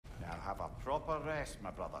proper rest,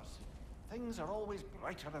 my brothers. Things are always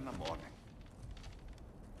brighter in the morning.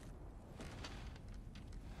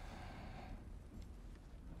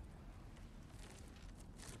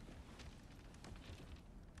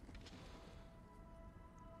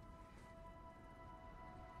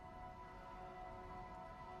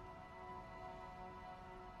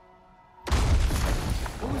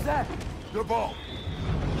 Who's that? The ball.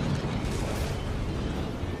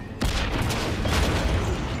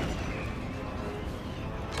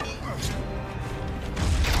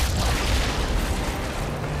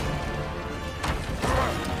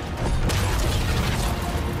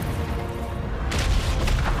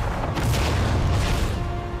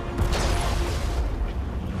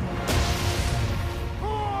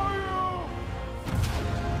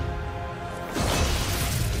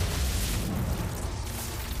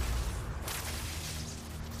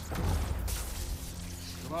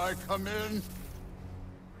 Can I come in?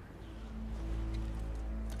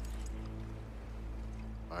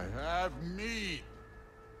 I have meat.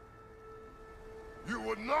 You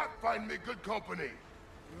would not find me good company.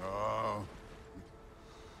 No.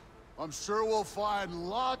 I'm sure we'll find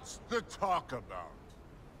lots to talk about.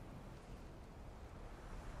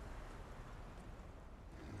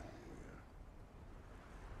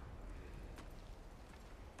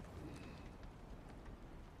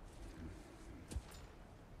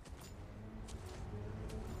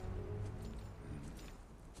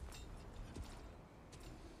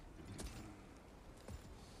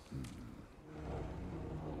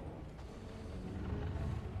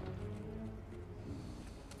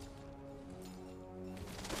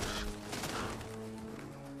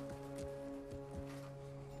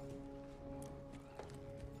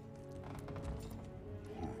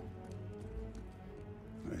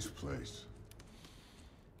 Nice place.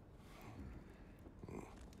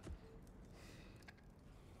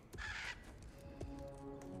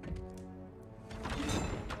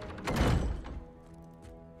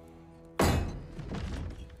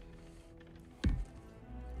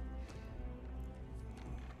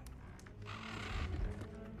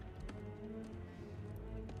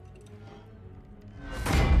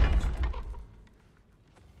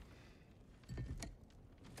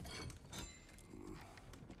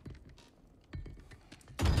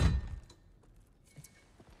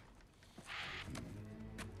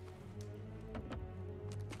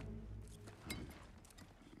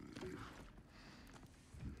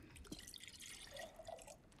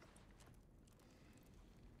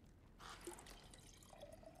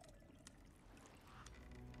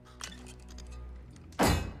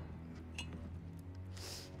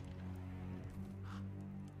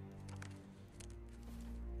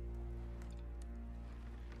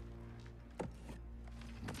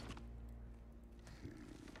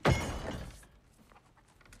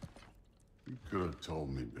 You could have told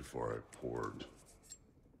me before I poured.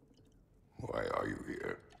 Why are you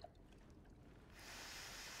here?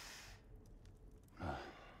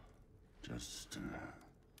 Just,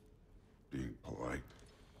 being polite.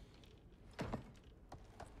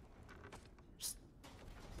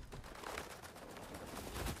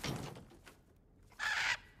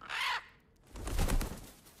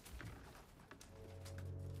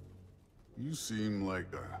 You seem like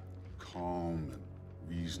a calm and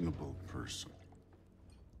reasonable person.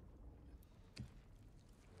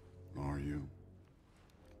 Are you?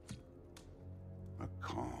 A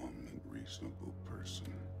calm and reasonable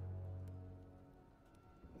person.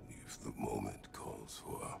 If the moment calls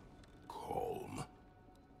for calm.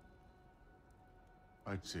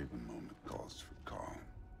 I'd say the moment calls for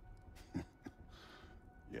calm.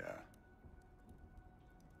 Yeah.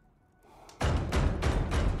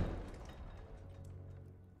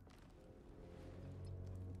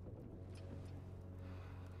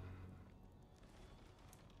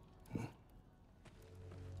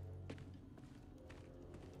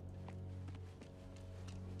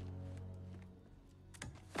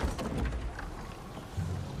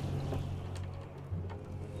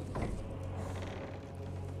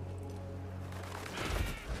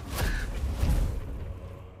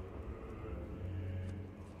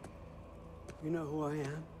 You know who I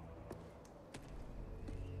am?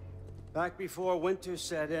 Back before winter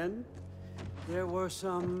set in, there were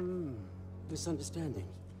some misunderstandings.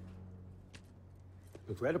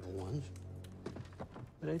 Regrettable ones.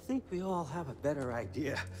 But I think we all have a better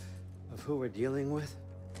idea of who we're dealing with.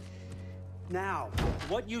 Now,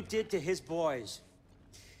 what you did to his boys.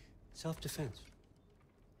 Self-defense.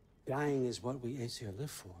 Dying is what we Aesir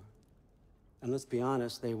live for. And let's be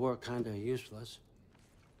honest, they were kinda useless.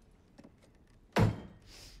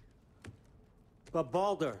 But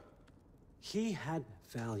Baldur, he had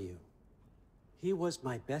value. He was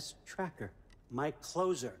my best tracker, my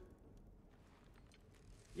closer.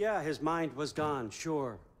 Yeah, his mind was gone,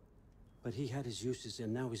 sure. But he had his uses,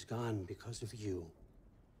 and now he's gone because of you.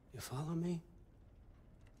 You follow me?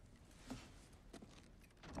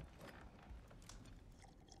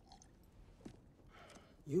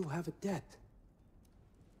 You have a debt.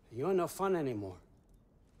 You're no fun anymore.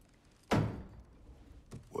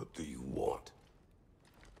 What do you want?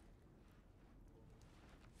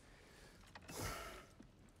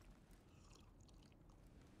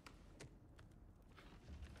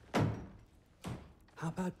 How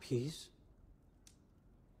about peace?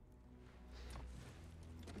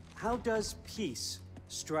 How does peace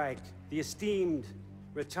strike the esteemed,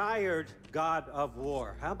 retired god of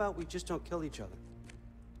war? How about we just don't kill each other?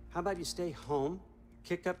 How about you stay home,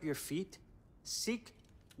 kick up your feet, seek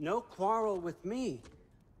no quarrel with me,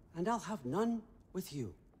 and I'll have none with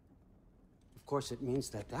you. Of course, it means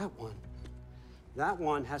that that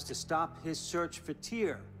one has to stop his search for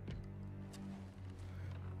Tyr.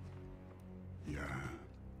 Yeah.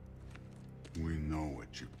 We know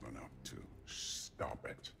what you've been up to. Stop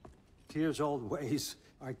it. Tyr's old ways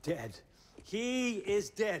are dead. He is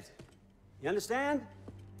dead. You understand?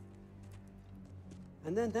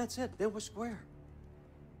 And then that's it. Then we're square.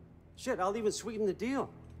 Shit, I'll even sweeten the deal.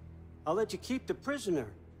 I'll let you keep the prisoner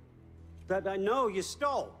that I know you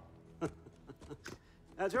stole.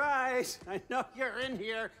 That's right. I know you're in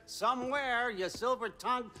here somewhere, you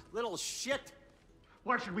silver-tongued little shit.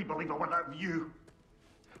 Why should we believe a word out of you?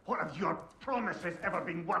 What have your promises ever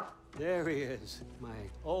been worth? There he is, my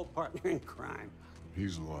old partner in crime.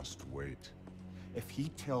 He's lost weight. If he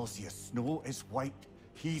tells you snow is white,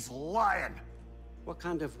 he's lying. What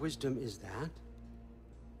kind of wisdom is that?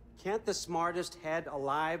 Can't the smartest head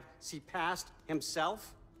alive see past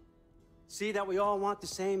himself? See that we all want the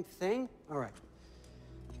same thing? All right.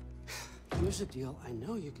 Here's a deal I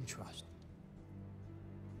know you can trust.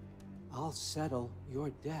 I'll settle your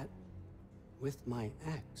debt with my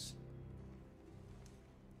ex.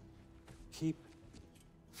 Keep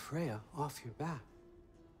Freya off your back.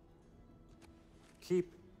 Keep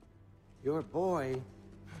your boy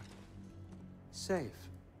safe.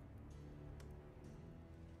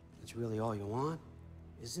 That's really all you want,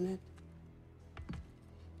 isn't it?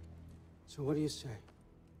 So what do you say?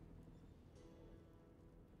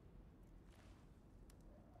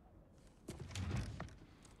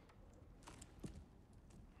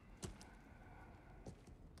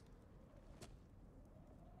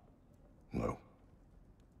 No.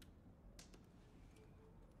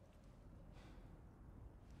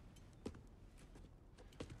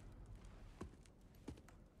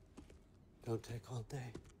 Don't take all day.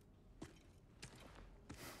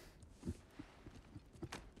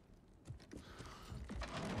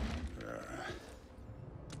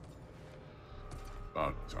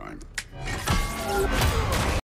 About time.